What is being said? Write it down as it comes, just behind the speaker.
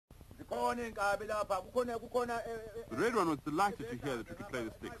The Red One was delighted to hear that we could play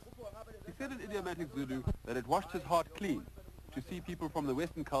the sticks. He said in idiomatic Zulu that it washed his heart clean to see people from the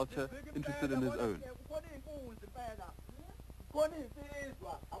Western culture interested in his own.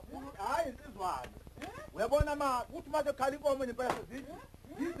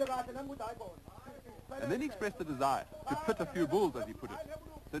 And then he expressed a desire to pit a few bulls, as he put it,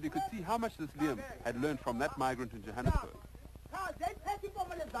 so that he could see how much this Liam had learned from that migrant in Johannesburg.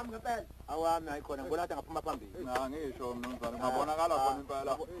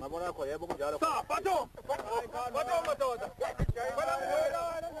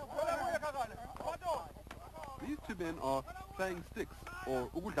 These two men are playing sticks, or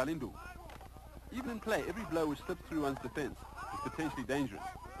ugudalindu. Even in play, every blow which slips through one's defense is potentially dangerous,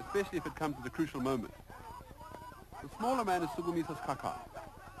 especially if it comes at a crucial moment. The smaller man is Sugumisa's Kaka.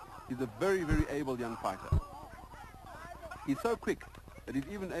 He's a very, very able young fighter. He's so quick that he's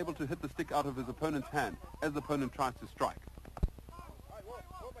even able to hit the stick out of his opponent's hand as the opponent tries to strike.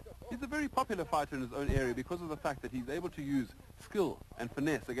 He's a very popular fighter in his own area because of the fact that he's able to use skill and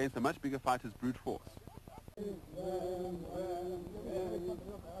finesse against a much bigger fighter's brute force.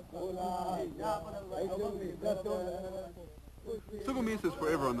 Sugumisa is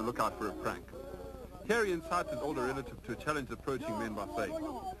forever on the lookout for a prank. Here he incites his older relative to a challenge approaching men by saying,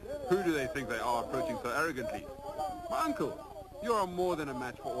 "Who do they think they are approaching so arrogantly? My uncle, you are more than a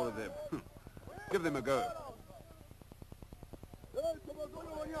match for all of them. Give them a go."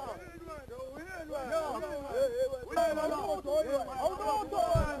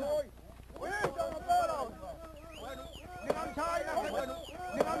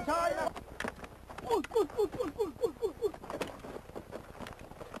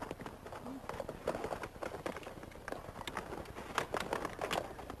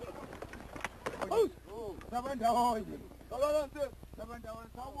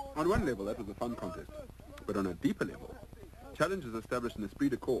 On one level, that was a fun contest, but on a deeper level, challenges established an esprit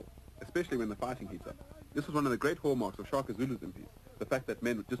de corps, especially when the fighting heats up. This was one of the great hallmarks of Shaka Zulu's impies, the fact that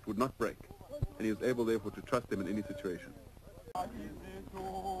men just would not break, and he was able, therefore, to trust them in any situation. Now,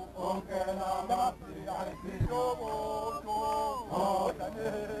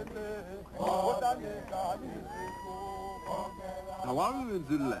 while we were in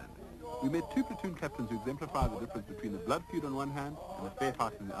Zululand, we met two platoon captains who exemplify the difference between the blood feud on one hand and the fair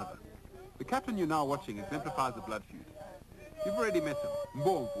fight on the other. The captain you're now watching exemplifies the blood feud. You've already met him,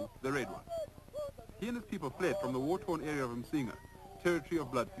 Mbomvu, the Red One. He and his people fled from the war-torn area of Msinga, territory of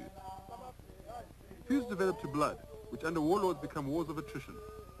blood feuds. Feuds develop to blood, which under warlords become wars of attrition.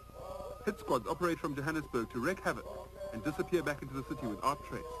 Hit squads operate from Johannesburg to wreak havoc and disappear back into the city without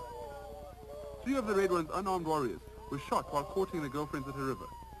trace. 3 of the Red One's unarmed warriors were shot while courting their girlfriends at a river.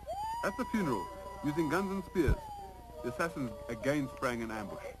 At the funeral, using guns and spears, the assassins again sprang an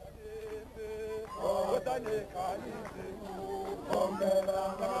ambush.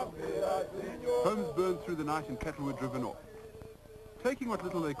 Homes burned through the night and cattle were driven off. Taking what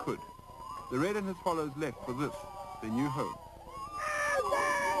little they could, the Red and his followers left for this, their new home.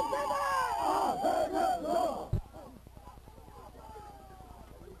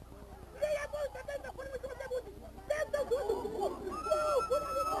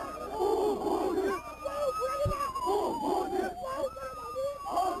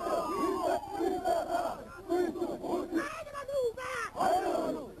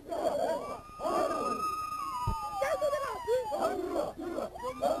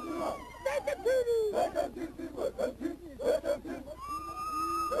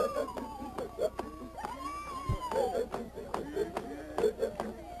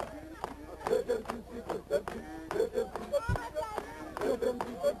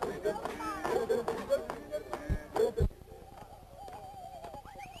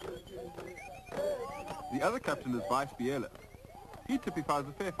 The other captain is Vice Biela. He typifies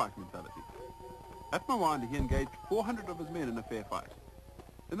the fair fight mentality. At Mawanda, he engaged 400 of his men in a fair fight.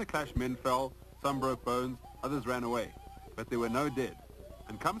 In the clash, men fell, some broke bones, others ran away, but there were no dead,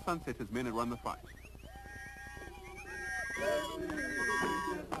 and come sunset, his men had won the fight.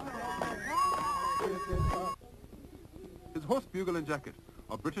 His horse, bugle and jacket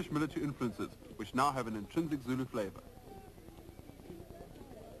are British military influences, which now have an intrinsic Zulu flavor.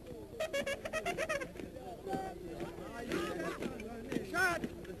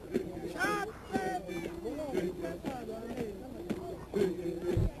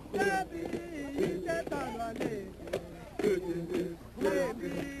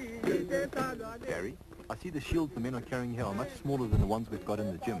 Gary, I see the shields the men are carrying here are much smaller than the ones we've got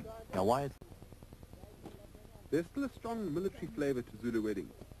in the gym. Now why is... There's still a strong military flavor to Zulu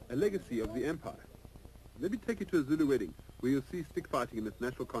weddings, a legacy of the empire. Let me take you to a Zulu wedding where you'll see stick fighting in its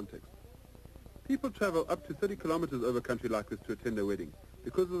natural context. People travel up to 30 kilometers over country like this to attend a wedding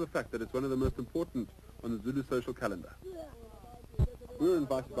because of the fact that it's one of the most important on the Zulu social calendar. We were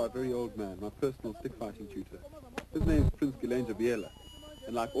invited by a very old man, my personal stick fighting tutor. His name is Prince Gilenja Biela,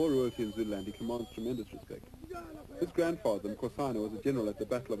 and like all royalty in Zululand, he commands tremendous respect. His grandfather, Mkhosana, was a general at the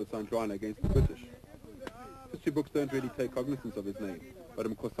Battle of Asandlwana against the British. History books don't really take cognizance of his name, but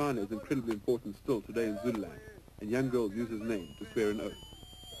Mkhosana is incredibly important still today in Zululand, and young girls use his name to swear an oath.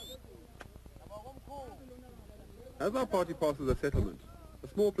 As our party passes a settlement, a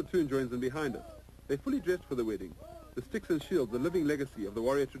small platoon joins them behind us. They're fully dressed for the wedding. The sticks and shields, the living legacy of the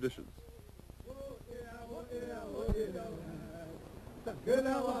warrior traditions.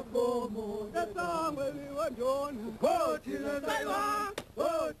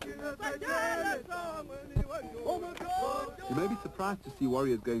 You may be surprised to see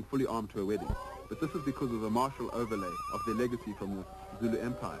warriors going fully armed to a wedding, but this is because of the martial overlay of their legacy from the Zulu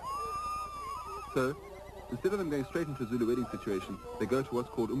Empire. So, instead of them going straight into a Zulu wedding situation, they go to what's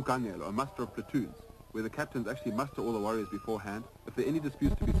called umgangelo, a muster of platoons, where the captains actually muster all the warriors beforehand. If there are any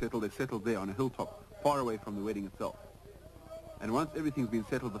disputes to be settled, they're settled there on a hilltop, far away from the wedding itself. And once everything's been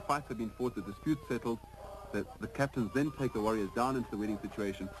settled, the fights have been fought, the disputes settled, the captains then take the warriors down into the wedding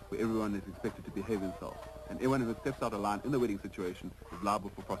situation where everyone is expected to behave themselves. And everyone who steps out of line in the wedding situation is liable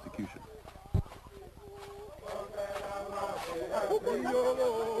for prosecution.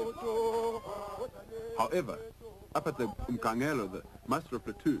 However, up at the umgangelo, the muster of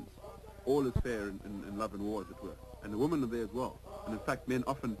platoons, all is fair in love and war, as it were. And the women are there as well. And in fact, men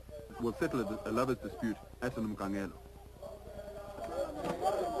often will settle a lover's dispute at an umgangelo.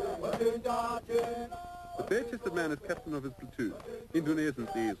 The bare-chested man is captain of his platoon, Indonesian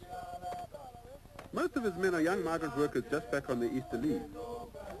thieves. Most of his men are young migrant workers just back on their Easter leave.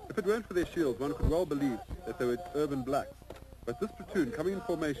 If it weren't for their shields, one could well believe that they were urban blacks. But this platoon, coming in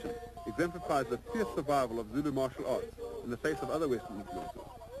formation, exemplifies the fierce survival of Zulu martial arts in the face of other Western influences.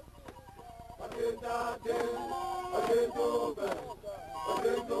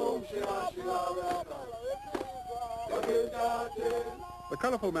 The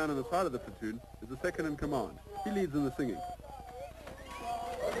colourful man on the side of the platoon is the second in command. He leads in the singing.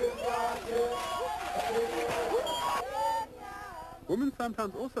 Women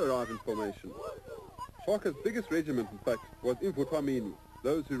sometimes also arrive in formation. Shaka's biggest regiment, in fact, was Imvuthwamini,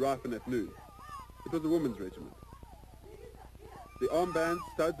 those who ripen at noon. It was a women's regiment. The armbands,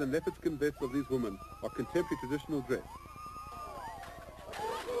 studs and leopard skin vests of these women are contemporary traditional dress.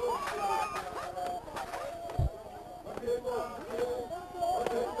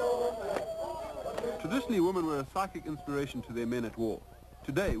 Traditionally, women were a psychic inspiration to their men at war.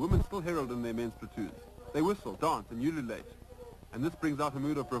 Today, women still herald in their men's platoons. They whistle, dance and ululate, and this brings out a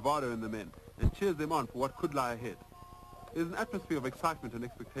mood of bravado in the men and cheers them on for what could lie ahead. There's an atmosphere of excitement and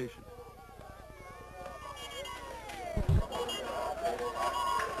expectation.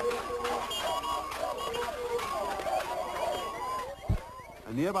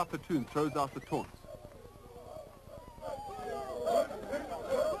 A nearby platoon throws out the taunts.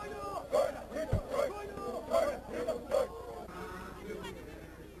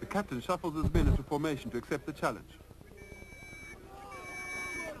 The captain shuffles his men into formation to accept the challenge.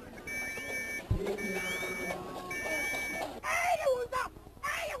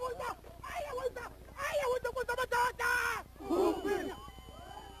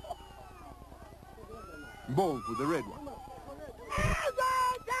 Bold with the red one.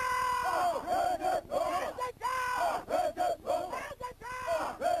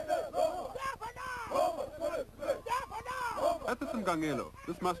 At the umgangelo,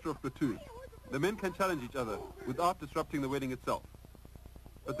 this muster of platoons, the men can challenge each other without disrupting the wedding itself.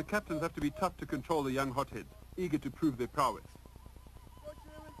 But the captains have to be tough to control the young hotheads, eager to prove their prowess.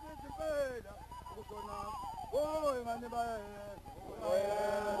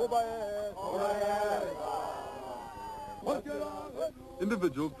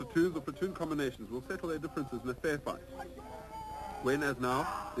 Individuals, platoons or platoon combinations will settle their differences in a fair fight. When, as now,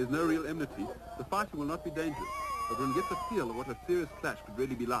 there's no real enmity, the fighting will not be dangerous, but one gets a feel of what a serious clash could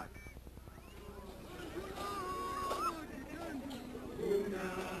really be like.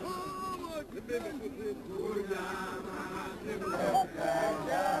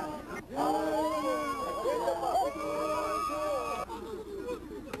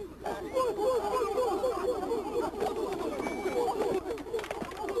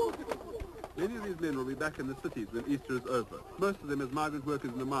 Many of these men will be back in the cities when Easter is over, most of them as migrant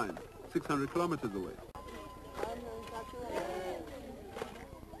workers in the mines, 600 kilometers away.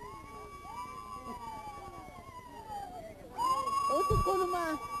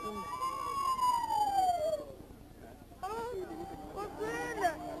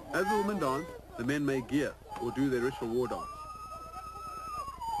 As the women dance, the men may gear or do their ritual war dance.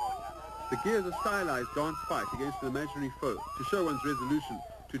 The gear is a stylized dance fight against an imaginary foe to show one's resolution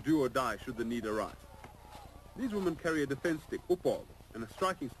to do or die should the need arise. These women carry a defense stick, upal, and a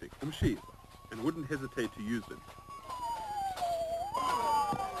striking stick, umshiza, and wouldn't hesitate to use them.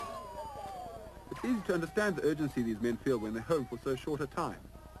 It's easy to understand the urgency these men feel when they're home for so short a time.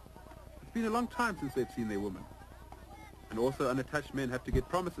 It's been a long time since they've seen their women. And also unattached men have to get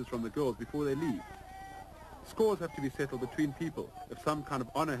promises from the girls before they leave. Scores have to be settled between people if some kind of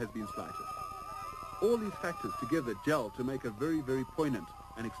honor has been slighted. All these factors together gel to make a very, very poignant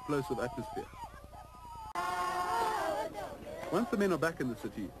and explosive atmosphere. Once the men are back in the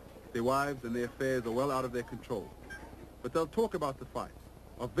city, their wives and their affairs are well out of their control. But they'll talk about the fights,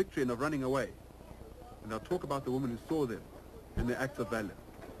 of victory and of running away. And they'll talk about the woman who saw them and their acts of valor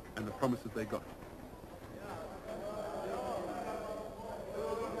and the promises they got.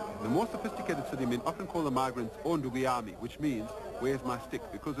 The more sophisticated city men often call the migrants onduguyami, which means, where's my stick?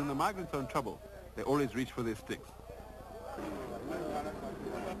 Because when the migrants are in trouble, they always reach for their sticks.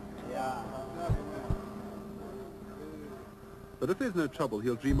 But if there's no trouble,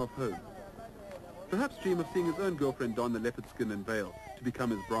 he'll dream of home. Perhaps dream of seeing his own girlfriend don the leopard skin and veil to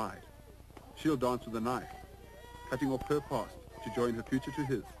become his bride. She'll dance with a knife, cutting off her past to join her future to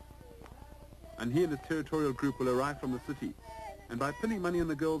his. And he and his territorial group will arrive from the city, and by pinning money on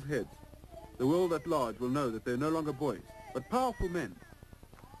the girls' heads, the world at large will know that they're no longer boys, but powerful men.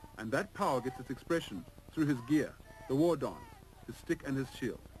 And that power gets its expression through his gear, the war dance, his stick and his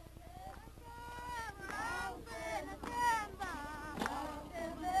shield.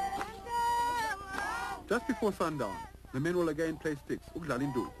 Just before sundown, the men will again play sticks,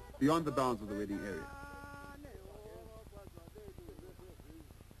 uglalindu, beyond the bounds of the wedding area.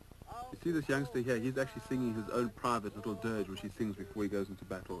 You see this youngster here, he's actually singing his own private little dirge which he sings before he goes into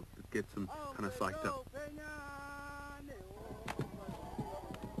battle. It gets him kind of psyched up.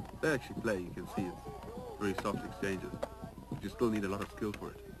 They actually play, you can see it's very soft exchanges, but you still need a lot of skill for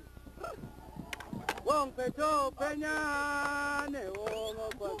it.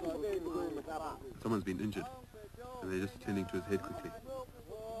 Someone's been injured, and they're just attending to his head quickly.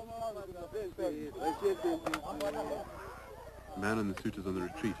 The man in the suit is on the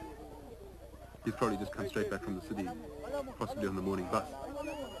retreat. He's probably just come straight back from the city, possibly on the morning bus.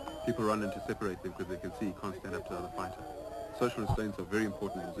 People run in to separate them because they can see he can't stand up to the other fighter. Social restraints are very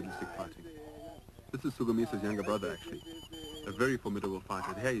important in Zulu Stick fighting. This is Sugumisa's younger brother, actually. A very formidable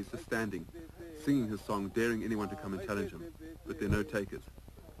fighter. Here he's just standing, singing his song, daring anyone to come and challenge him. But there are no takers.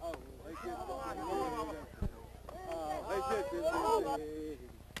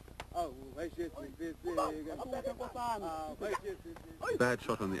 Bad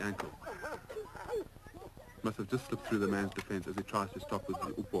shot on the ankle. Must have just slipped through the man's defense as he tries to stop with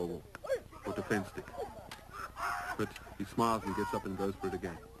the upwall or defense stick. But he smiles and gets up and goes for it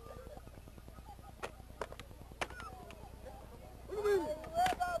again.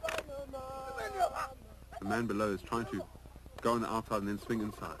 The man below is trying to go on the outside and then swing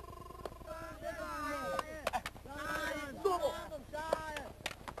inside.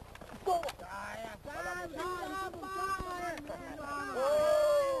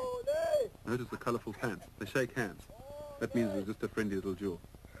 Notice the colourful pants. They shake hands. That means it was just a friendly little duel.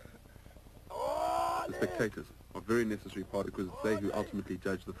 The spectators are a very necessary part because it's they who ultimately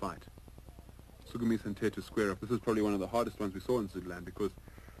judge the fight. Sugumisa and Tetu square up. This is probably one of the hardest ones we saw in Zululand because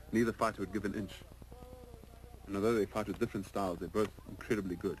neither fighter would give an inch. And although they fight with different styles, they're both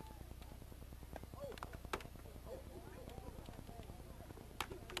incredibly good.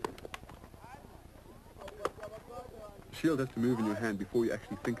 The shield has to move in your hand before you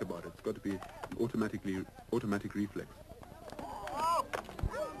actually think about it. It's got to be an automatic reflex.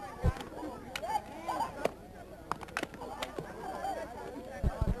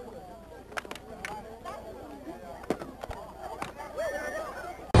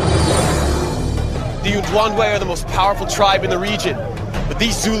 The Undwandwe are the most powerful tribe in the region, but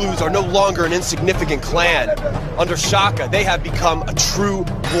these Zulus are no longer an insignificant clan. Under Shaka, they have become a true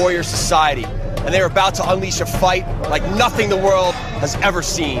warrior society, and they are about to unleash a fight like nothing the world has ever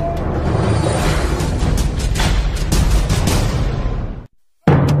seen.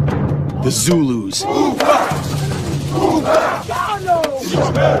 The Zulus.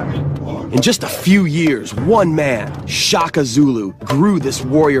 In just a few years, one man, Shaka Zulu, grew this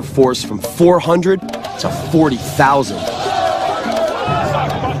warrior force from 400 to 40,000.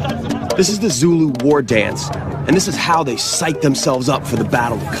 This is the Zulu war dance, and this is how they psych themselves up for the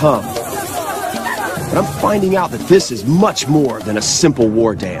battle to come. But I'm finding out that this is much more than a simple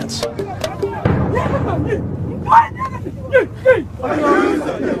war dance.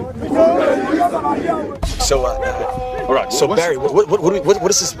 So, All right. so Barry,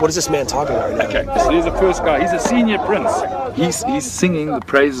 what is this man talking about right now? Okay, so he's the first guy. He's a senior prince. He's singing the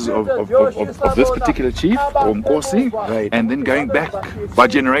praises of this particular chief, or Nkosi, Right. and then going back by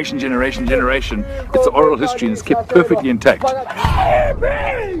generation. It's an oral history and it's kept perfectly intact.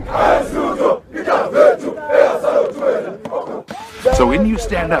 So when you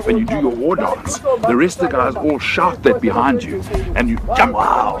stand up and you do your war dance, the rest of the guys all shout that behind you, and you jump,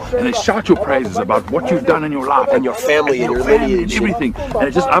 and they shout your praises about what you've done in your life And your family and your lineage. and everything. And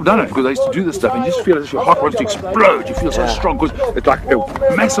it's just, I've done it because I used to do this stuff, and you just feel as if your heart wants to explode. You feel so strong because it's like a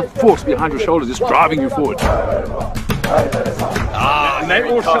massive force behind your shoulders just driving you forward. And they're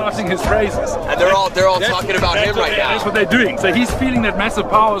all shouting his praises. And they're all talking about him right now. That's what they're doing. So he's feeling that massive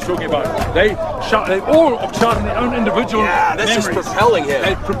power I was talking about. They all are shouting their own individual That's memories. just propelling him.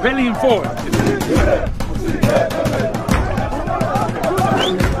 They're propelling him forward.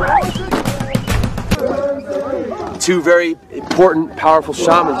 Two very important, powerful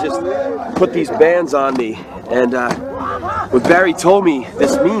shamans just put these bands on me. And what Barry told me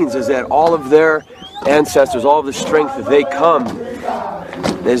this means is that all of their ancestors, all of the strength that they come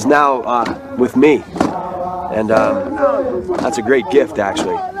is now with me. And that's a great gift,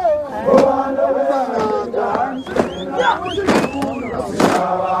 actually.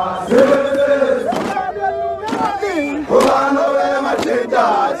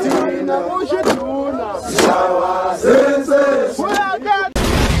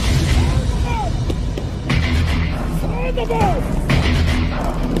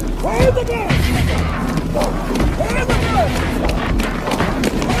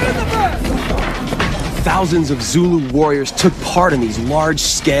 Thousands of Zulu warriors took part in these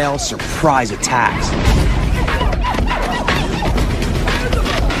large-scale surprise attacks.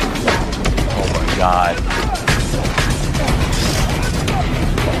 Oh my God.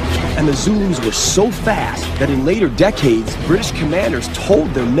 And the Zulus were so fast that in later decades, British commanders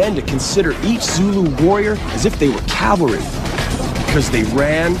told their men to consider each Zulu warrior as if they were cavalry, because they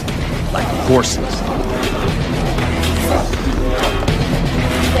ran like horses.